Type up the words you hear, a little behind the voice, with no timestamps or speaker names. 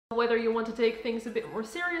Whether you want to take things a bit more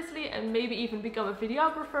seriously and maybe even become a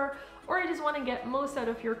videographer, or you just want to get most out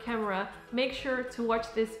of your camera, make sure to watch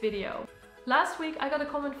this video. Last week I got a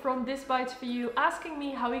comment from This Bites For You asking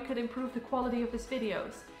me how he could improve the quality of his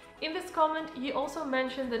videos. In this comment he also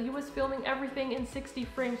mentioned that he was filming everything in 60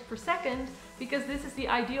 frames per second because this is the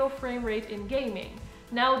ideal frame rate in gaming.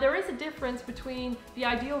 Now there is a difference between the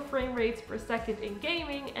ideal frame rates per second in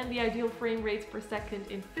gaming and the ideal frame rates per second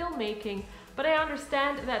in filmmaking, but I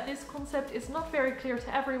understand that this concept is not very clear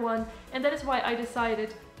to everyone, and that is why I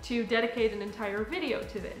decided to dedicate an entire video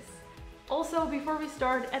to this. Also, before we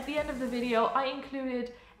start, at the end of the video I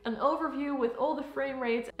included an overview with all the frame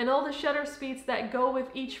rates and all the shutter speeds that go with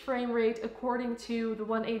each frame rate according to the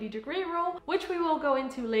 180-degree rule, which we will go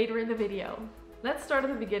into later in the video. Let's start at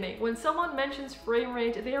the beginning. When someone mentions frame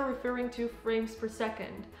rate, they are referring to frames per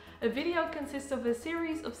second. A video consists of a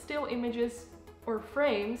series of still images or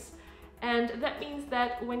frames, and that means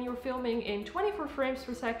that when you're filming in 24 frames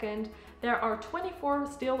per second, there are 24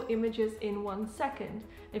 still images in 1 second.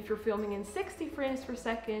 If you're filming in 60 frames per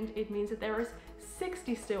second, it means that there is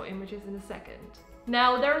 60 still images in a second.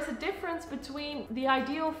 Now, there is a difference between the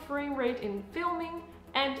ideal frame rate in filming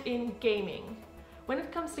and in gaming. When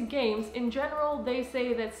it comes to games, in general, they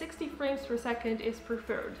say that 60 frames per second is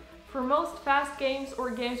preferred. For most fast games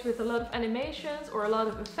or games with a lot of animations or a lot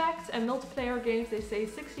of effects and multiplayer games, they say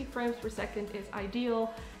 60 frames per second is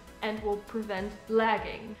ideal and will prevent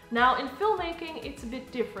lagging. Now in filmmaking, it's a bit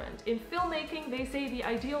different. In filmmaking, they say the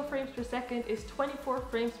ideal frames per second is 24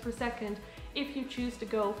 frames per second if you choose to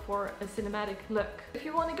go for a cinematic look. If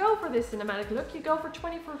you want to go for this cinematic look, you go for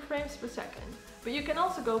 24 frames per second. But you can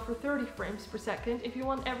also go for 30 frames per second if you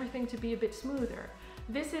want everything to be a bit smoother.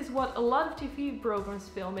 This is what a lot of TV programs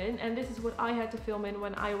film in, and this is what I had to film in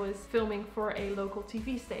when I was filming for a local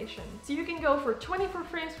TV station. So you can go for 24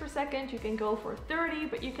 frames per second, you can go for 30,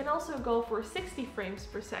 but you can also go for 60 frames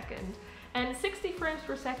per second. And 60 frames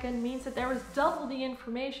per second means that there is double the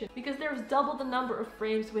information because there's double the number of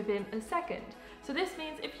frames within a second. So this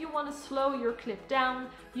means if you want to slow your clip down,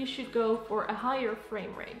 you should go for a higher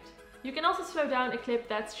frame rate. You can also slow down a clip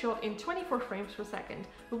that's shot in 24 frames per second,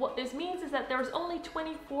 but what this means is that there's only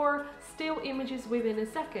 24 still images within a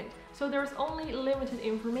second, so there's only limited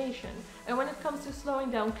information. And when it comes to slowing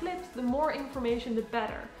down clips, the more information the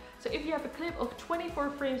better. So if you have a clip of 24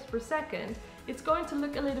 frames per second, it's going to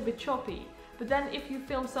look a little bit choppy. But then if you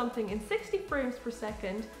film something in 60 frames per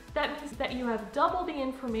second, that means that you have double the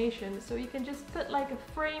information, so you can just put like a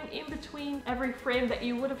frame in between every frame that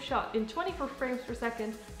you would have shot in 24 frames per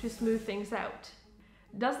second to smooth things out.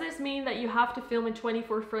 Does this mean that you have to film in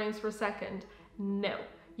 24 frames per second? No.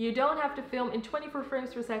 You don't have to film in 24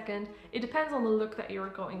 frames per second. It depends on the look that you're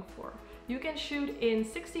going for. You can shoot in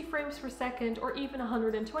 60 frames per second or even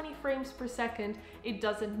 120 frames per second. It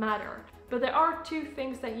doesn't matter. But there are two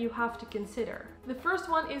things that you have to consider. The first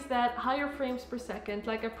one is that higher frames per second,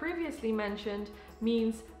 like I previously mentioned,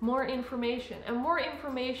 means more information. And more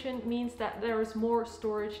information means that there is more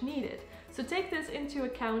storage needed. So take this into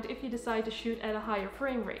account if you decide to shoot at a higher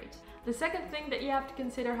frame rate. The second thing that you have to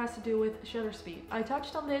consider has to do with shutter speed. I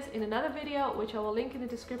touched on this in another video, which I will link in the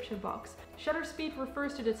description box. Shutter speed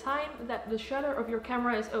refers to the time that the shutter of your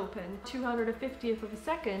camera is open. 250th of a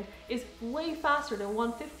second is way faster than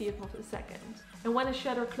 1/50th of a second. And when a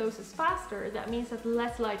shutter closes faster, that means that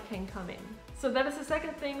less light can come in. So that is the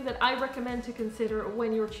second thing that I recommend to consider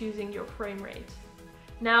when you're choosing your frame rate.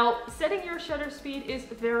 Now, setting your shutter speed is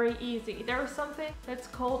very easy. There is something that's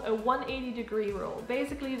called a 180-degree rule.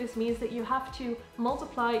 Basically, this means that you have to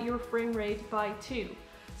multiply your frame rate by 2.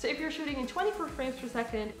 So if you're shooting in 24 frames per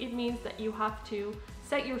second, it means that you have to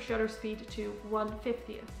set your shutter speed to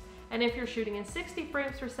 1/50th. And if you're shooting in 60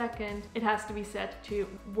 frames per second, it has to be set to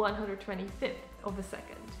 125th of a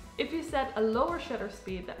second. If you set a lower shutter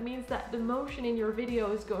speed, that means that the motion in your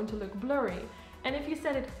video is going to look blurry. And if you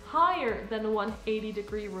set it higher than the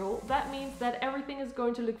 180-degree rule, that means that everything is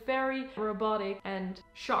going to look very robotic and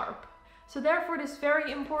sharp. So therefore it is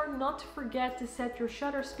very important not to forget to set your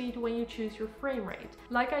shutter speed when you choose your frame rate.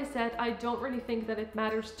 Like I said, I don't really think that it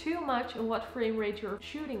matters too much in what frame rate you're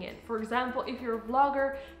shooting in. For example, if you're a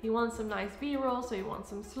vlogger, you want some nice b-roll, so you want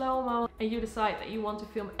some slow-mo, and you decide that you want to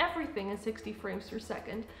film everything in 60 frames per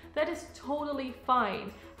second, that is totally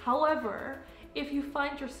fine. However, if you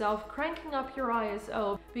find yourself cranking up your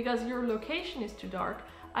ISO because your location is too dark,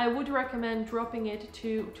 I would recommend dropping it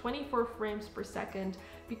to 24 frames per second,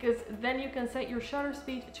 because then you can set your shutter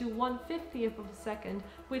speed to 1/50th of a second,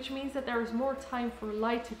 which means that there is more time for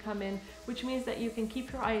light to come in, which means that you can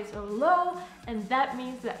keep your ISO low, and that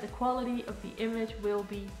means that the quality of the image will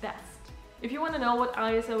be best. If you want to know what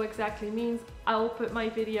ISO exactly means, I'll put my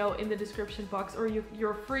video in the description box, or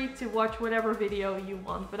you're free to watch whatever video you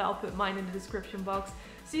want, but I'll put mine in the description box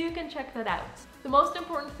so you can check that out. The most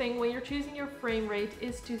important thing when you're choosing your frame rate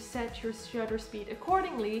is to set your shutter speed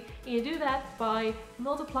accordingly, and you do that by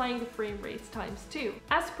multiplying the frame rates times 2.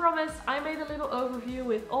 As promised, I made a little overview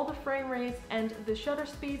with all the frame rates and the shutter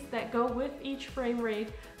speeds that go with each frame rate,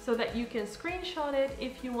 so that you can screenshot it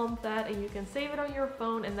if you want that, and you can save it on your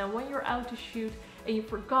phone, and then when you're out to shoot and you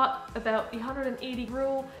forgot about the 180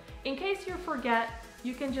 rule, in case you forget,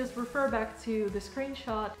 you can just refer back to the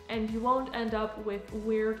screenshot and you won't end up with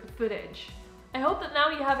weird footage. I hope that now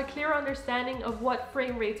you have a clear understanding of what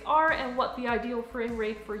frame rates are and what the ideal frame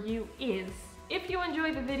rate for you is. If you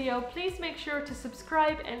enjoyed the video, please make sure to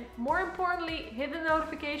subscribe, and more importantly, hit the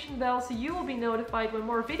notification bell so you will be notified when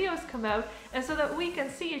more videos come out and so that we can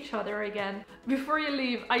see each other again. Before you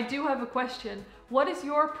leave, I do have a question. What is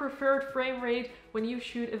your preferred frame rate when you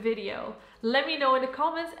shoot a video? Let me know in the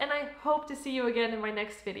comments, and I hope to see you again in my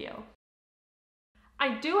next video.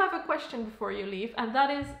 I do have a question before you leave, and that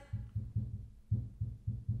is,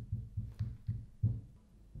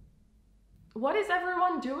 what is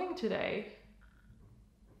everyone doing today?